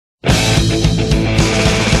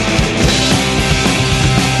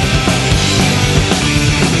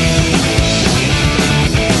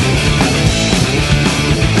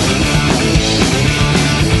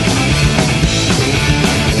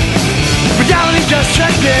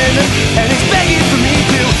in, and it's begging for me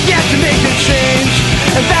to get to make the change,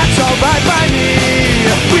 and that's alright by me.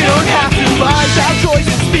 We don't have to find our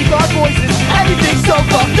choices, speak our voices. Everything's so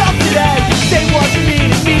fucked up today. Say what you mean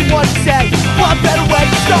and mean what you say. What better way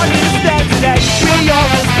to start instead today? We all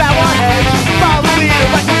just bow our heads, follow the leader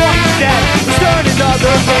like a walking dead. Let's turn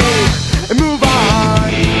another page and move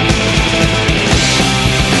on.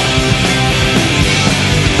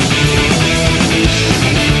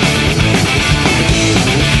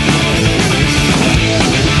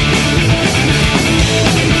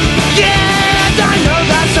 Yeah, I know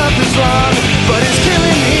that something's wrong, but it's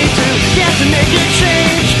killing me to get to make it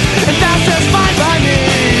change, and that's just fine by me.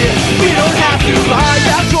 We don't have to hide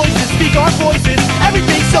our choices, speak our voices.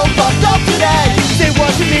 Everything's so fucked up today. Say what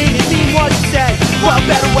you mean and mean what you say. What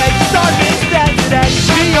better way to start instead today?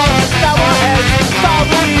 We all just bow our heads, follow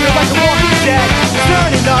the leader like a walking dead.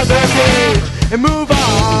 Turn another page and move